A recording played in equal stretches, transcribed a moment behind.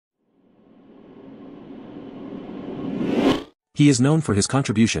He is known for his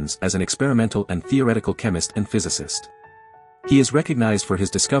contributions as an experimental and theoretical chemist and physicist. He is recognized for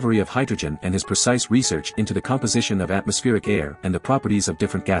his discovery of hydrogen and his precise research into the composition of atmospheric air and the properties of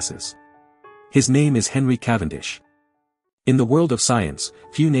different gases. His name is Henry Cavendish. In the world of science,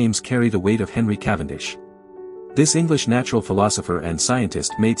 few names carry the weight of Henry Cavendish. This English natural philosopher and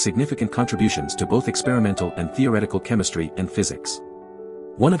scientist made significant contributions to both experimental and theoretical chemistry and physics.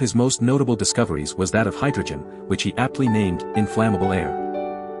 One of his most notable discoveries was that of hydrogen, which he aptly named inflammable air.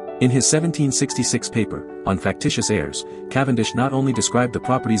 In his 1766 paper, On Factitious Airs, Cavendish not only described the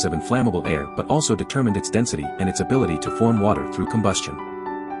properties of inflammable air but also determined its density and its ability to form water through combustion.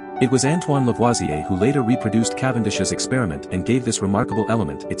 It was Antoine Lavoisier who later reproduced Cavendish's experiment and gave this remarkable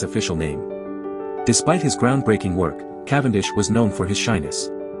element its official name. Despite his groundbreaking work, Cavendish was known for his shyness.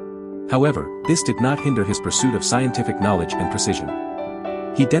 However, this did not hinder his pursuit of scientific knowledge and precision.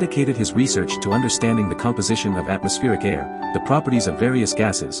 He dedicated his research to understanding the composition of atmospheric air, the properties of various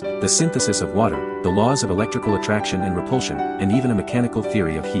gases, the synthesis of water, the laws of electrical attraction and repulsion, and even a mechanical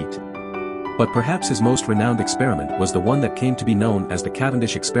theory of heat. But perhaps his most renowned experiment was the one that came to be known as the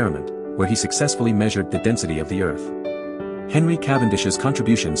Cavendish experiment, where he successfully measured the density of the Earth. Henry Cavendish's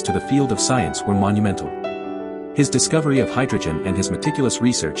contributions to the field of science were monumental. His discovery of hydrogen and his meticulous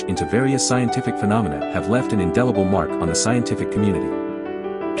research into various scientific phenomena have left an indelible mark on the scientific community.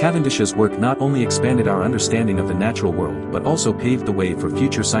 Cavendish's work not only expanded our understanding of the natural world but also paved the way for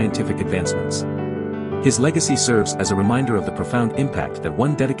future scientific advancements. His legacy serves as a reminder of the profound impact that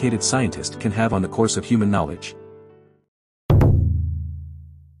one dedicated scientist can have on the course of human knowledge.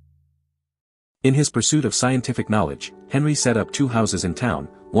 In his pursuit of scientific knowledge, Henry set up 2 houses in town,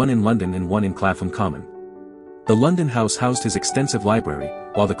 one in London and one in Clapham Common. The London house housed his extensive library,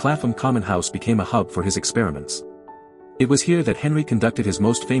 while the Clapham Common house became a hub for his experiments. It was here that Henry conducted his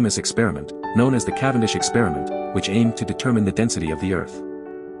most famous experiment, known as the Cavendish experiment, which aimed to determine the density of the Earth.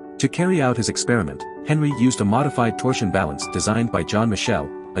 To carry out his experiment, Henry used a modified torsion balance designed by John Michell,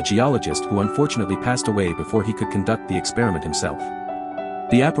 a geologist who unfortunately passed away before he could conduct the experiment himself.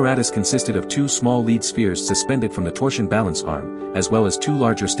 The apparatus consisted of 2 small lead spheres suspended from the torsion balance arm, as well as 2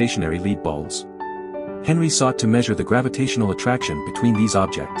 larger stationary lead balls. Henry sought to measure the gravitational attraction between these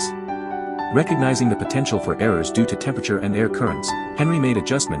objects. Recognizing the potential for errors due to temperature and air currents, Henry made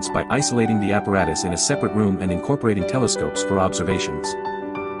adjustments by isolating the apparatus in a separate room and incorporating telescopes for observations.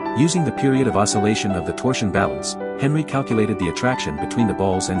 Using the period of oscillation of the torsion balance, Henry calculated the attraction between the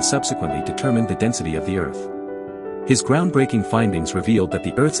balls and subsequently determined the density of the Earth. His groundbreaking findings revealed that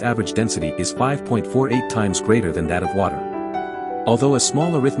the Earth's average density is 5.48 times greater than that of water. Although a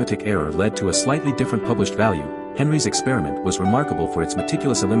small arithmetic error led to a slightly different published value, Henry's experiment was remarkable for its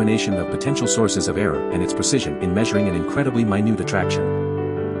meticulous elimination of potential sources of error and its precision in measuring an incredibly minute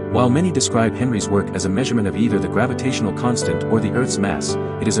attraction. While many describe Henry's work as a measurement of either the gravitational constant or the Earth's mass,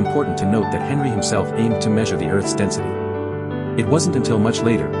 it is important to note that Henry himself aimed to measure the Earth's density. It wasn't until much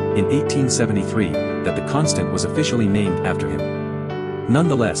later, in 1873, that the constant was officially named after him.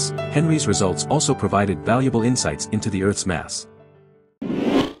 Nonetheless, Henry's results also provided valuable insights into the Earth's mass.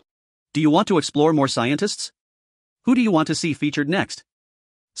 Do you want to explore more scientists? Who do you want to see featured next?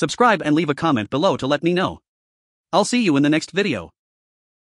 Subscribe and leave a comment below to let me know. I'll see you in the next video.